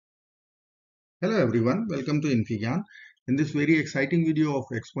Hello everyone, welcome to Enthusiast. In this very exciting video of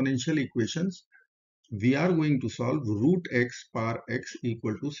exponential equations, we are going to solve root x power x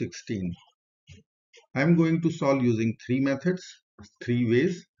equal to 16. I am going to solve using three methods, three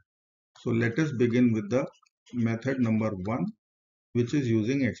ways. So let us begin with the method number 1, which is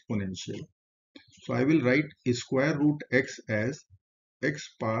using exponential. So I will write square root x as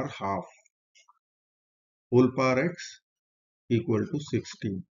x power half whole power x equal to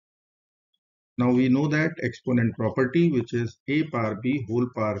 16. Now we know that exponent property, which is a power b whole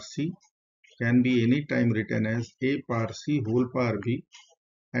power c, can be any time written as a power c whole power b,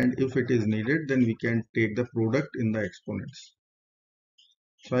 and if it is needed then we can take the product in the exponents.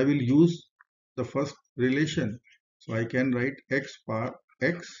 So I will use the first relation. So I can write x power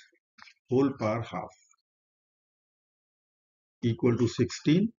x whole power half equal to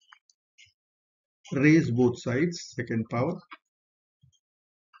 16. Raise both sides, second power.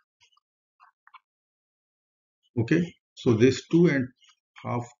 Okay, so this 2 and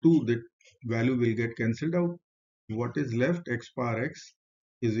half 2, the value will get cancelled out. What is left? X power x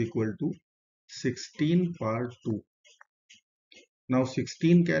is equal to 16 power 2. Now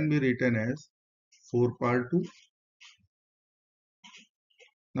 16 can be written as 4 power 2.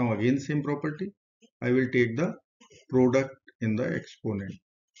 Now again same property. I will take the product in the exponent.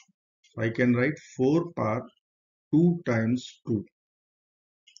 I can write 4 power 2 times 2,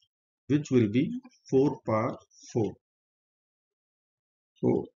 which will be 4 power 4.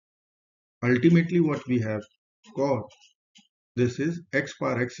 So ultimately what we have got, this is x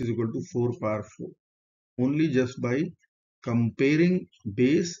power x is equal to 4 power 4. Only just by comparing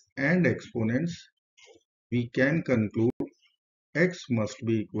base and exponents, we can conclude x must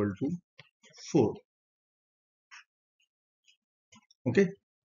be equal to 4. Okay.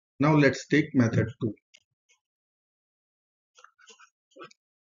 Now let's take method 2.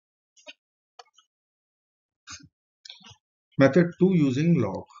 Method 2 using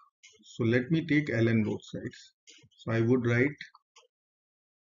log. So let me take ln both sides. So I would write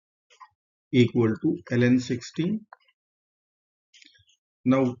equal to ln 16.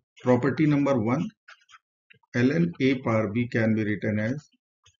 Now property number 1, ln a power b can be written as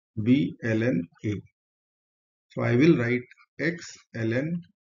b ln a. So I will write x ln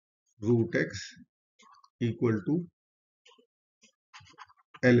root x equal to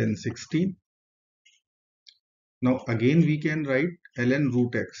ln 16. Now again we can write ln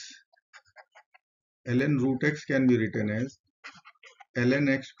root x. Ln root x can be written as ln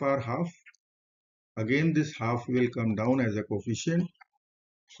x power half. Again this half will come down as a coefficient.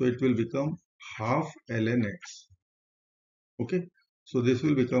 So it will become half ln x. Okay. So this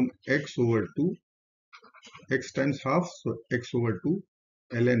will become x over 2, x times half, so x over 2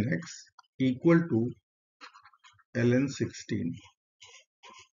 ln x equal to ln 16.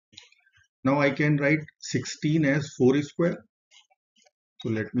 Now I can write 16 as 4 square. So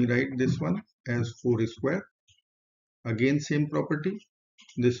let me write this one as 4 square. Again same property.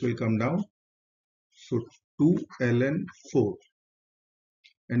 This will come down. So 2 ln 4.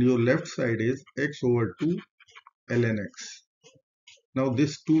 And your left side is x over 2 ln x. Now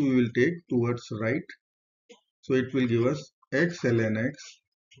this 2 we will take towards right. So it will give us x ln x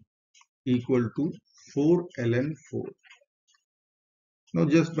equal to 4 ln 4. Now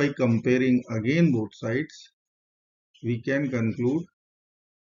just by comparing again both sides, we can conclude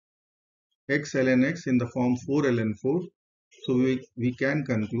x ln x in the form 4 ln 4. So we can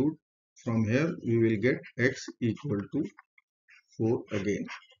conclude from here we will get x equal to 4 again.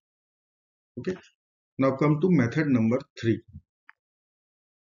 Okay. Now come to method number 3.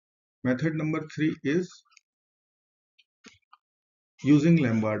 Method number 3 is using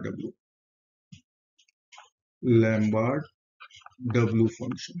Lombard W. Lombard W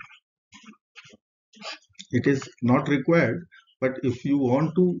function. It is not required, but if you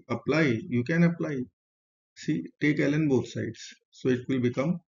want to apply, you can apply. See, take ln both sides. So it will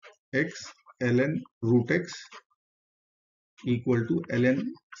become x ln root x equal to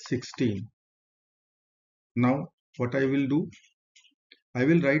ln 16. Now what I will do, I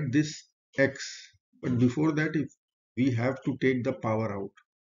will write this x, but before that if we have to take the power out.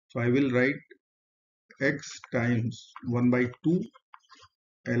 So I will write x times 1 by 2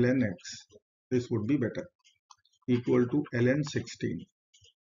 ln x. This would be better, equal to ln 16.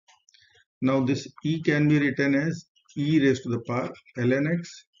 Now this e can be written as e raised to the power ln x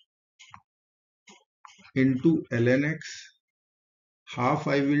into ln x. Half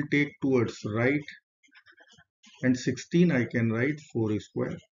I will take towards right, and 16 I can write 4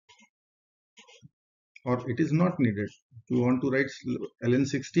 square, or it is not needed. If you want to write ln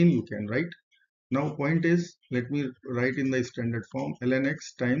 16, you can write. Now point is, let me write in the standard form ln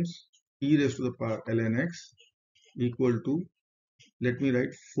x times e raised to the power ln x equal to, let me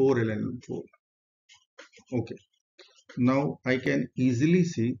write 4 ln 4. Okay. Now I can easily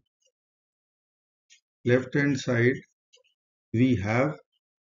see left hand side we have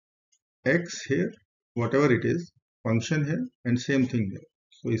x here, whatever it is, function here, and same thing here.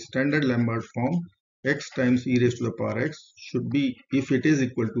 So a standard Lombard form, x times e raised to the power x should be, if it is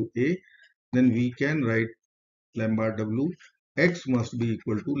equal to a, then we can write Lombard w, x must be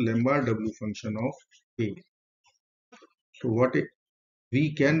equal to Lombard w function of a. So what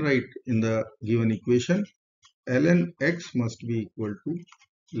we can write in the given equation, ln x must be equal to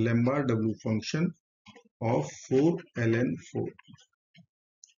Lombard w function of 4 ln 4,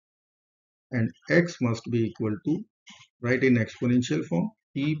 and x must be equal to, write in exponential form,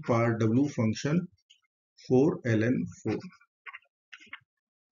 e power w function 4 ln 4.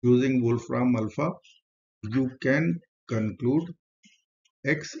 Using Wolfram alpha, you can conclude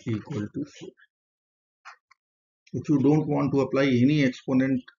x equal to 4. If you don't want to apply any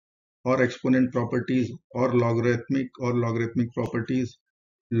exponent or exponent properties or logarithmic properties,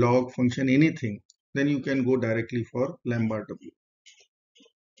 log function, anything, then you can go directly for Lombard w.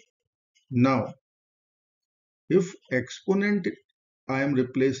 Now, if exponent I am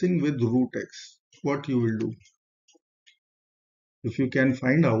replacing with root x, what you will do? If you can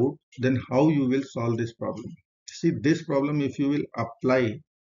find out, then how you will solve this problem. See, this problem, if you will apply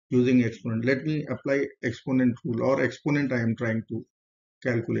using exponent, let me apply exponent rule, or exponent I am trying to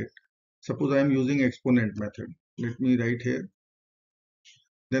calculate. Suppose I am using exponent method. Let me write here.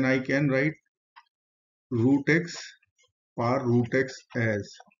 Then I can write root x power root x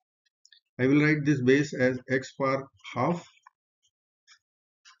as, I will write this base as x power half,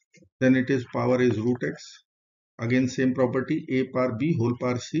 then it is power is root x. Again same property, a power b whole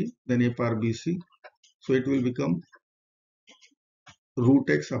power c, then a power bc. So it will become root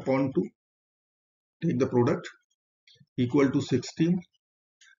x upon 2, take the product, equal to 16.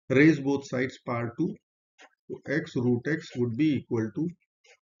 Raise both sides power 2. So x root x would be equal to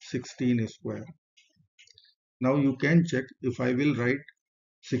 16 square. Now you can check, if I will write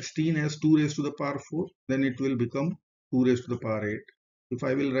 16 as 2 raised to the power 4, then it will become 2 raised to the power 8. If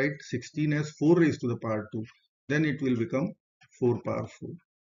I will write 16 as 4 raised to the power 2, then it will become 4 power 4.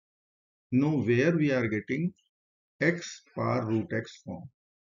 Now where we are getting x power root x form.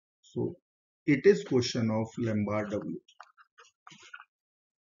 So it is question of Lombard w.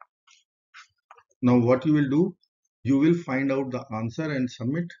 Now what you will do, you will find out the answer and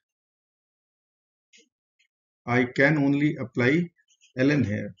submit. I can only apply ln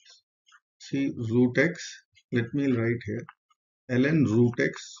here. See, root x, let me write here, ln root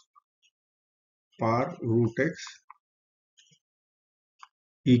x power root x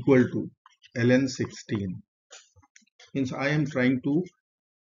equal to ln 16. Means I am trying to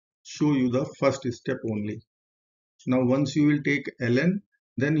show you the first step only. Now once you will take ln,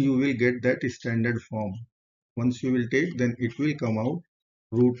 then you will get that standard form. Once you will take, then it will come out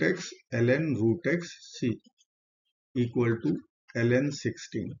root x ln root x c equal to ln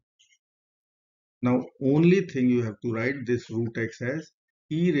 16. Now only thing you have to write this root x as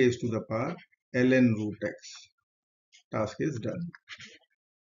e raised to the power ln root x. Task is done.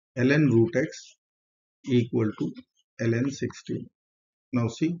 Ln root x equal to ln 16. Now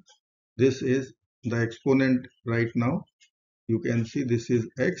see, this is the exponent right now. You can see this is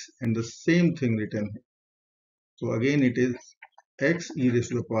x and the same thing written here. So again it is x e raised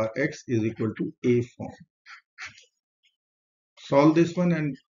to the power x is equal to a form. Solve this one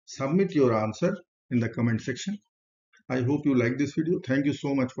and submit your answer in the comment section. I hope you like this video. Thank you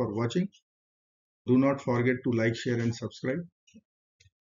so much for watching. Do not forget to like, share and subscribe.